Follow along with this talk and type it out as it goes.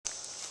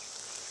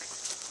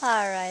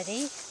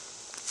Alrighty,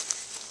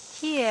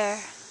 here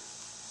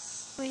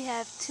we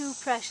have two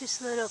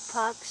precious little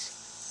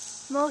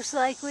pups, most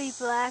likely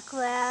black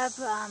lab,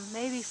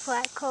 maybe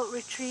flat coat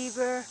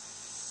retriever,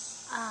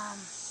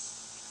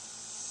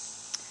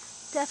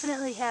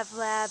 definitely have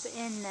lab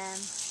in them.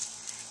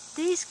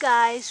 These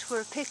guys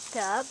were picked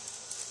up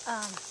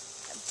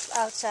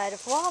outside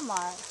of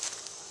Walmart.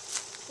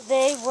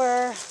 They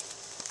were,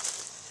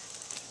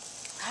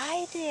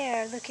 hi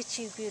there, look at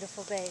you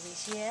beautiful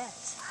babies,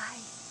 yes, hi.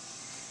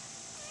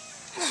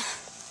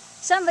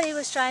 Somebody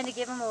was trying to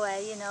give them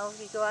away, you know,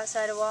 you go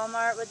outside of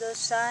Walmart with those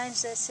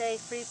signs that say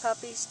free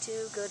puppies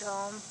to good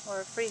home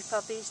or free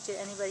puppies to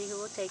anybody who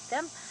will take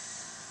them.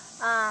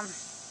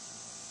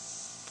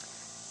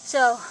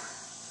 So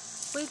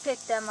we pick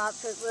them up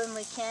when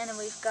we can, and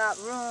we've got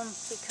room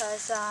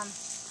because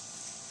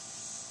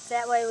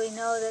that way we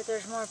know that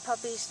there's more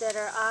puppies that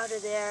are out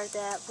of there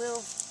that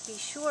will be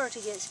sure to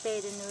get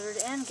spayed and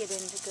neutered and get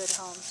into good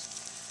homes.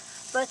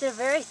 But they're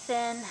very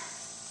thin.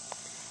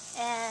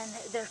 And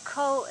their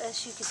coat,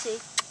 as you can see,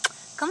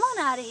 come on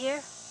out of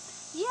here.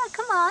 Yeah,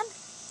 come on.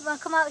 You want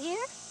to come out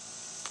here?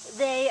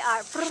 They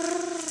are,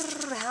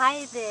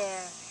 hi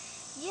there.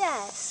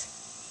 Yes,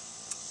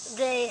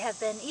 they have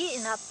been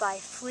eaten up by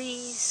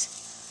fleas.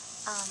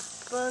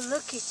 But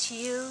look at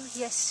you,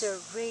 yes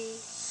sirree.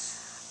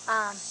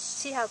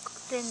 See how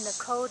thin the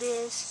coat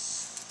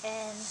is?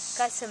 And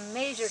got some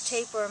major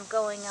tapeworm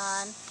going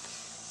on.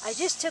 I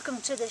just took them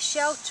to the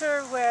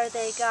shelter where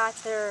they got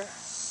their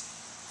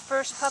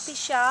first puppy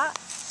shot,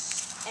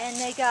 and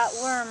they got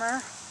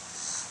wormer,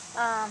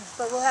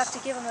 but we'll have to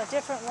give them a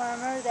different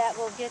wormer that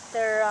will get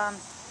their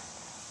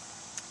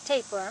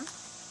tapeworm.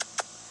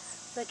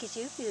 Look at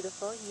you,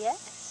 beautiful, yes.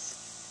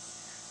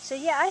 So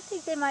yeah, I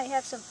think they might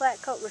have some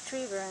flat coat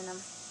retriever in them.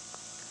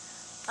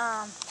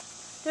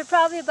 They're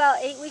probably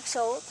about 8 weeks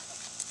old,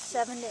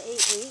 7 to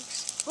 8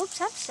 weeks. Whoops,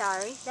 I'm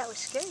sorry, that was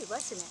scary,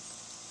 wasn't it?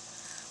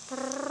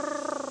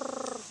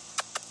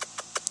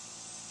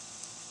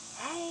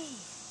 Hey.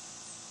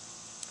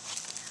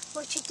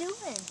 What you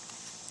doing?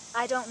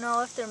 I don't know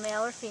if they're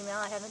male or female.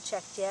 I haven't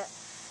checked yet.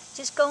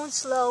 Just going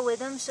slow with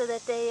them so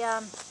that they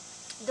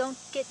don't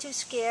get too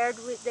scared.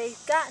 They've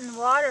gotten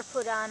water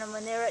put on them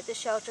when they were at the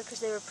shelter because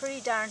they were pretty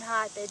darn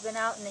hot. They'd been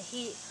out in the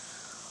heat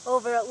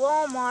over at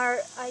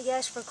Walmart, I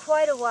guess, for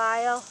quite a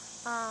while,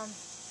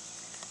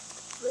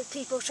 with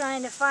people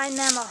trying to find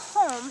them a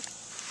home.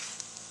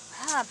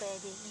 Ah,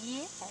 baby,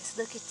 yes,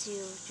 look at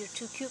you. You're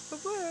too cute for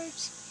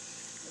words.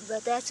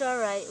 But that's all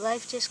right.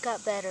 Life just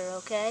got better,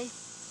 okay?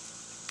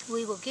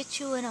 We will get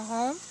you in a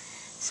home.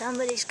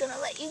 Somebody's going to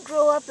let you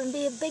grow up and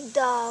be a big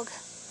dog.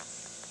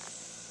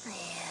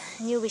 Yeah.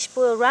 And you'll be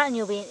spoiled rotten.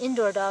 You'll be an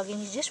indoor dog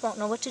and you just won't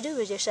know what to do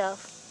with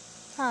yourself.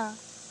 Huh.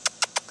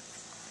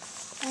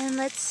 And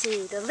let's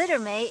see. The litter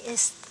mate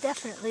is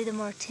definitely the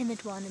more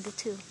timid one of the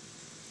two.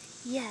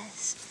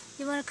 Yes.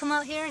 You want to come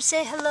out here and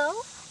say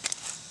hello?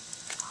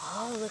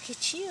 Oh, look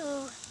at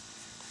you.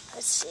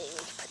 Let's see. We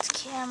can put the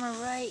camera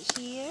right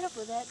here.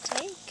 Will that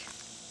take?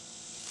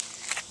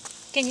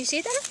 Can you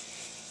see them?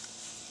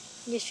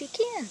 Yes, you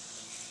can.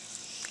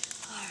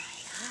 All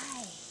right,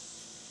 hi.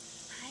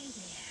 Hi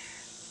there.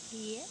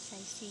 Yes,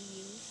 I see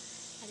you.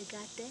 I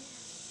got that.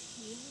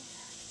 Yeah.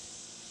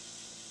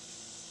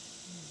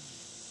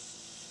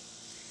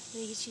 Let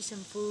me get you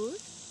some food.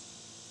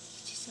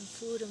 Get you some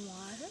food and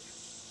water.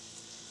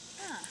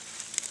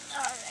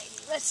 All right,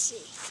 let's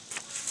see.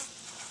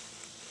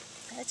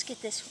 Let's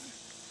get this one.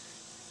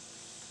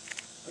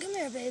 Come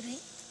here, baby.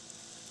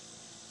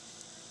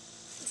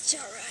 It's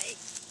all right.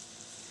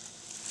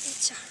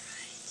 It's all right.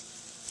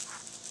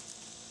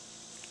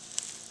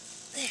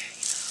 There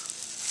you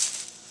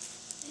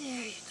go.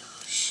 There you go.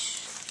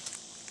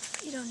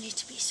 Shh. You don't need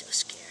to be so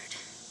scared.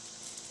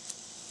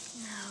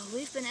 No,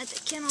 we've been at the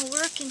kennel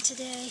working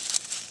today.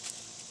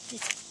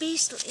 It's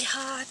beastly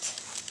hot.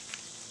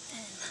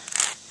 And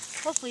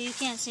hopefully you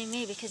can't see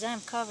me because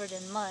I'm covered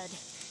in mud.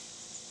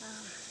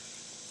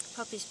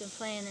 Puppy's been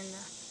playing in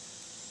the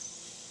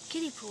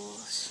kiddie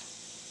pools.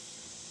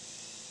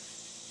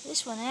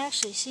 This one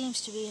actually seems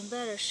to be in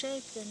better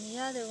shape than the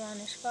other one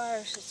as far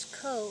as its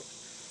coat.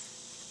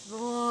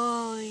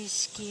 Oh, he's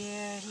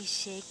scared. He's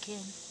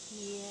shaking.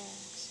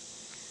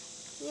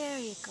 Yes. There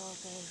you go,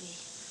 baby.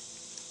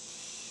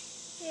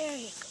 There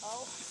you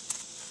go.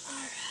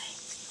 All right.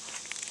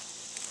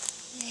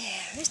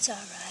 There, it's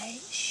all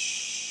right.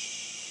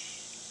 Shh.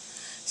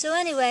 So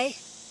anyway,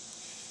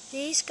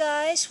 these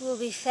guys will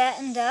be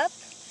fattened up,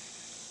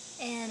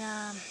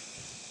 and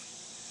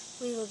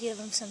we will give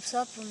them some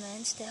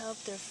supplements to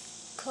help their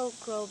coat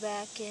grow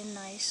back in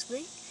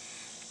nicely,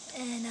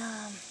 and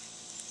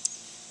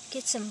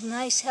get some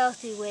nice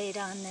healthy weight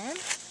on them,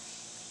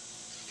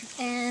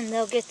 and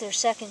they'll get their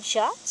second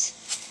shots.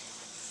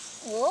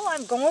 Oh,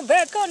 I'm going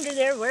back under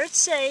there where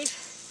it's safe,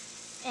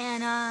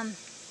 and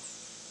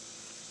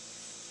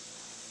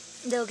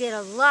they'll get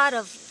a lot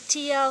of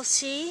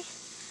TLC,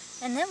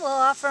 and then we'll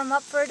offer them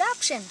up for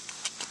adoption,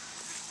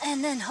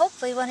 and then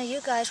hopefully one of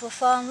you guys will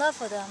fall in love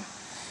with them.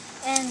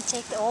 and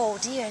take the, oh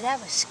dear, that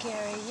was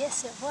scary.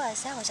 Yes, it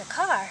was. That was a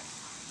car.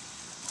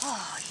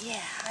 Oh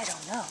yeah, I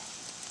don't know.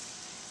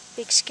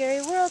 Big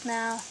scary world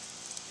now.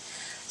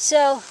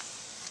 So,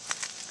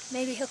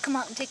 maybe he'll come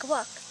out and take a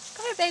walk.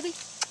 Come here, baby.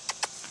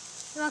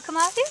 You want to come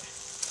out here?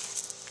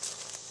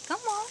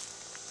 Come on.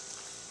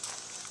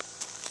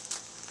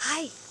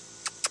 Hi.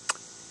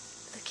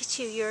 Look at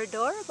you. You're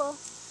adorable.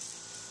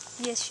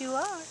 Yes, you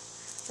are.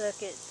 Look,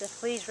 the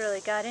fleas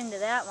really got into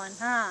that one,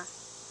 huh?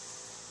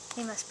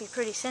 He must be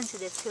pretty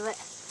sensitive to it.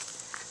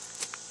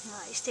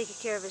 Oh, he's taking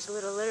care of his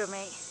little litter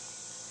mate.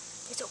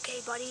 It's okay,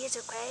 buddy. It's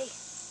okay.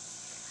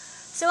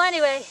 So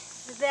anyway,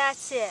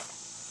 that's it.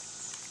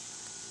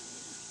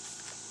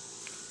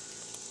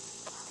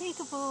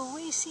 Peekaboo,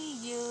 we see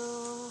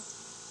you.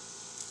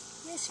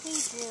 Yes, we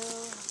do.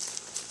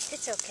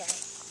 It's okay.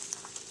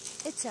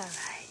 It's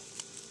alright.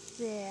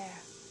 There.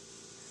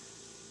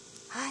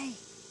 Hi.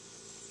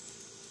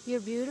 You're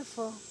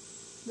beautiful.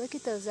 Look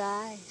at those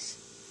eyes.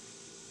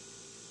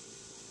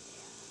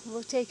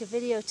 We'll take a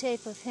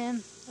videotape of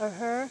him or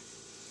her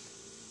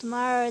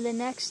tomorrow or the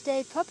next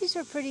day. Puppies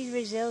are pretty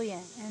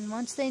resilient, and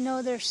once they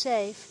know they're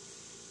safe,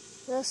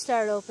 they'll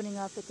start opening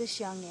up at this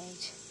young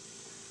age.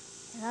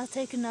 And I'll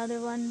take another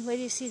one. Wait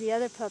till you see the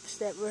other pups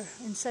that were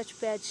in such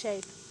bad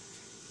shape.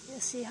 You'll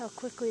see how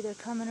quickly they're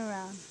coming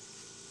around.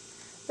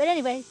 But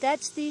anyway,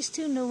 that's these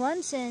two new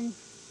ones, and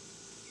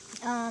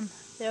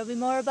there'll be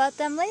more about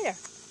them later.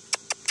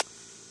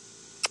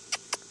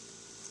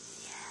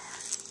 Yeah,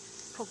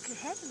 poke your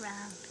head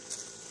around.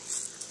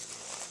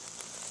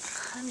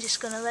 I'm just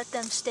going to let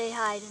them stay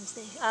hide, and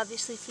they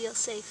obviously feel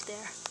safe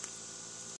there.